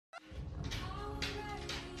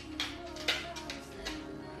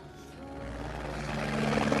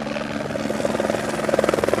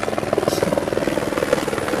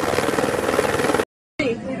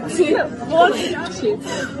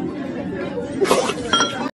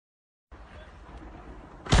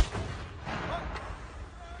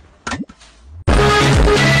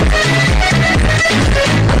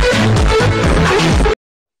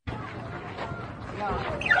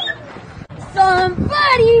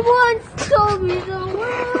Somebody once told me the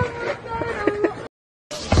world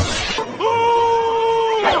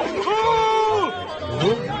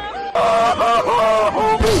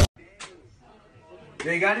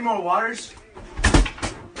Yeah, you got any more waters?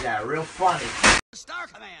 Yeah, real funny. Star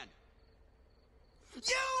Command.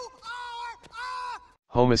 You are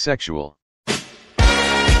homosexual.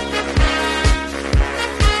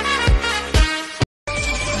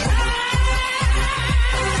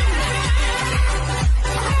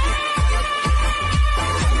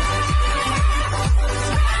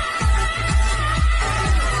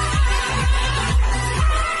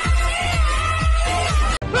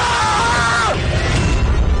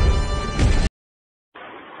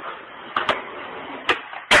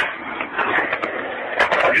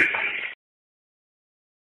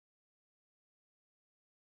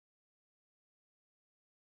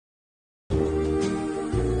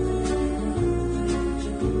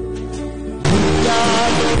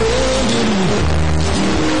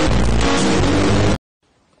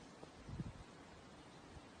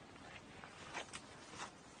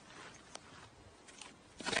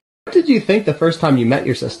 What did you think the first time you met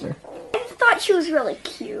your sister? I thought she was really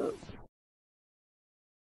cute.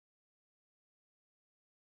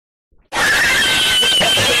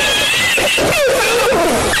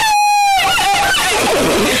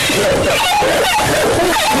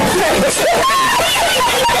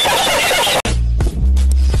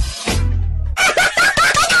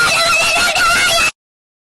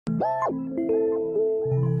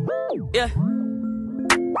 Yeah.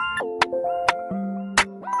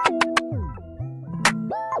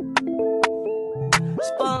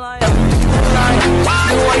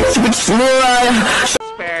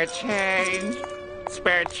 Spare change.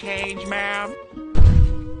 Spare change, ma'am.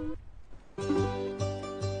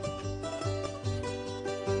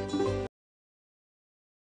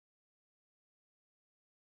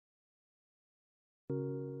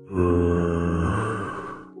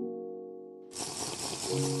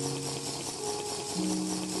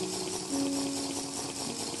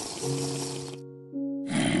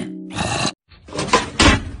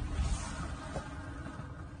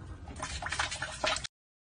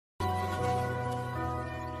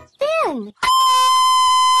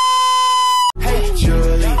 Hey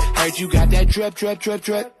Julie, heard you got that drip, drip, drip,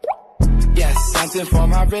 drip. Yes, something for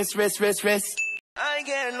my wrist, wrist, wrist, wrist. I ain't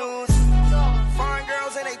getting loose. Foreign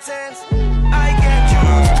girls in they tens. I can't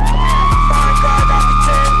choose. Foreign girls off the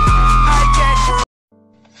 10. I can't choose.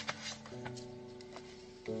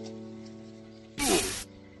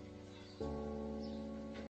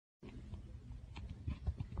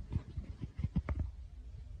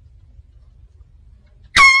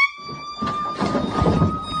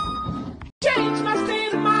 Change my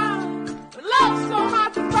state of mind. Love's so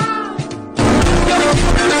hard to find.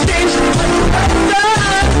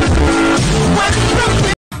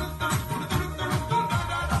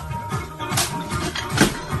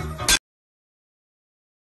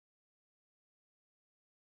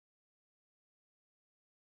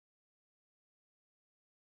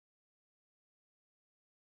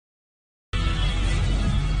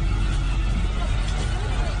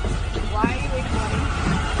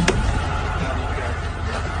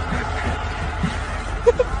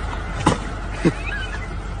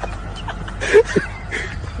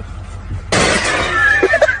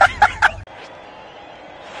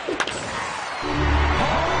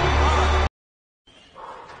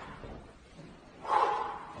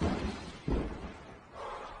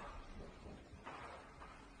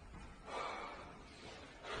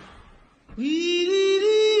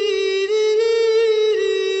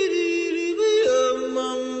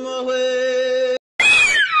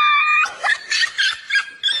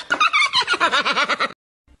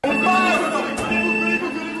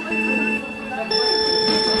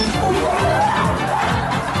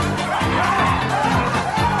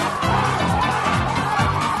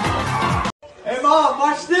 Hey Mom,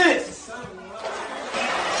 watch this!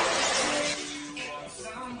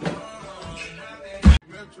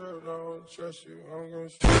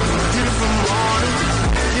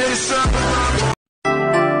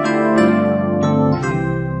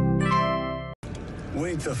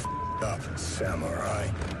 Wake the f up, samurai.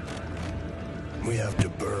 We have to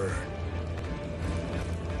burn.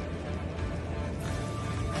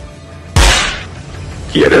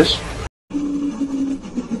 ¿Quieres?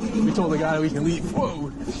 We told the guy we can leave.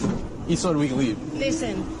 Whoa! He said we can leave.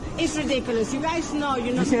 Listen, it's ridiculous. You guys know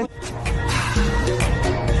you're not supposed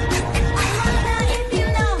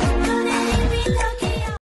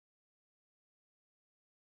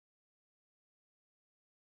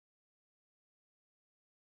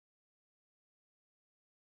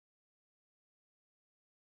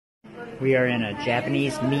We are in a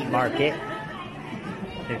Japanese meat market.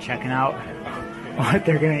 They're checking out what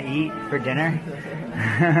they're gonna eat for dinner.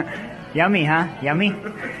 Yummy, huh? Yummy?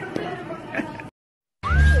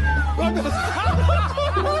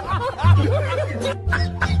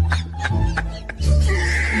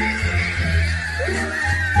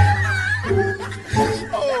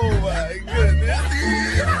 Oh my goodness.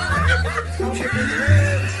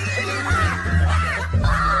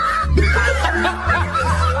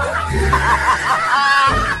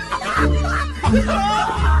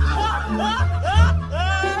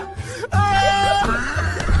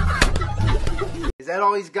 Is that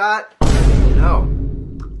all he's got? No.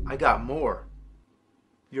 I got more.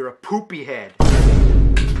 You're a poopy head.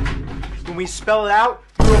 When we spell it out,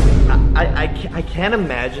 you're I can't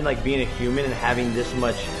imagine like being a human and having this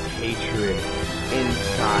much hatred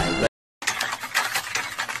inside.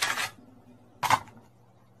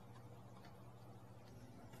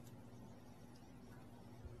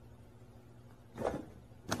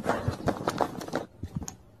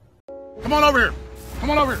 Come on over here. Come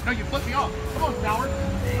on over here. No, you flipped me off. Come on, coward.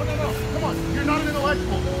 No, no, no. Come on. You're not an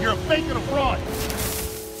intellectual. You're a fake and a fraud.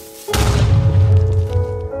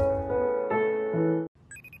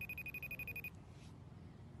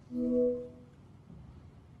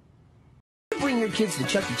 Bring your kids to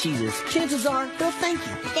Chuck E. Cheese's. Chances are they'll thank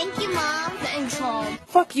you. Thank you, Mom. Thanks, Mom.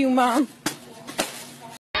 Fuck you, Mom.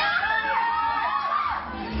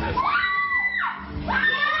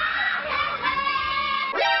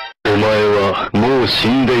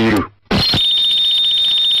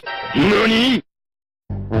 NANI?!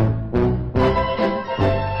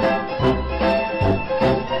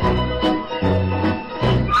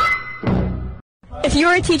 If you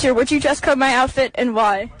were a teacher, would you dress code my outfit and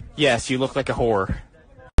why? Yes, you look like a whore.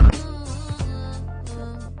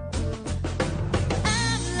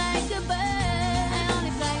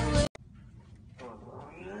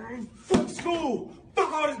 Fuck school!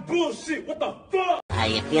 Fuck all this bullshit! What the fuck? Are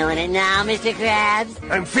you feeling it now, Mr. Krabs?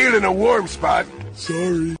 I'm feeling a warm spot.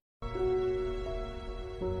 Sorry.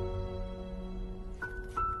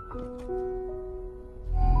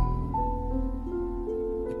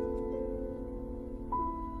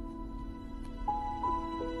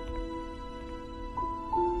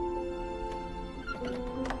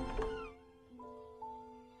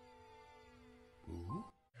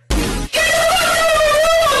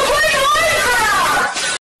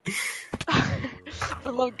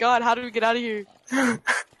 Oh God, how do we get out of here?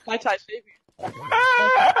 My tie, save me.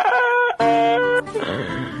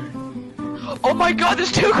 Oh my God,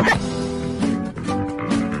 there's two crabs!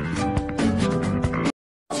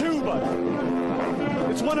 Tuba.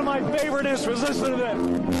 It's one of my favorite instruments. Listen to this.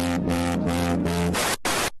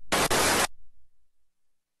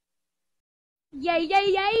 Yeah, yeah,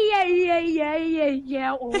 yeah, yeah, yeah, yeah, yeah,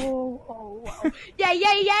 yeah. Oh, oh, oh. Yeah,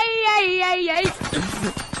 yeah, yeah, yeah, yeah, yeah.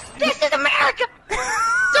 This is America!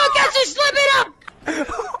 Don't get you slipping up!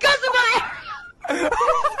 Cause of my...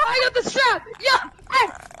 I got the strap! Yeah! Hey!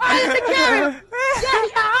 I got the carrot! Yeah,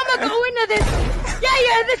 yeah, I'ma go into this! Yeah,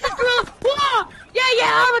 yeah, this is real... Whoa! Yeah,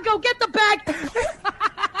 yeah, I'ma go get the bag!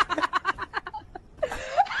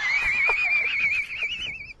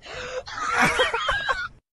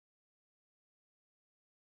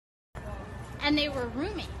 And they were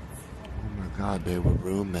roommates. Oh my God, they were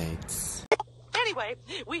roommates. Anyway,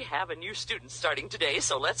 we have a new student starting today,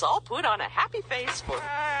 so let's all put on a happy face for...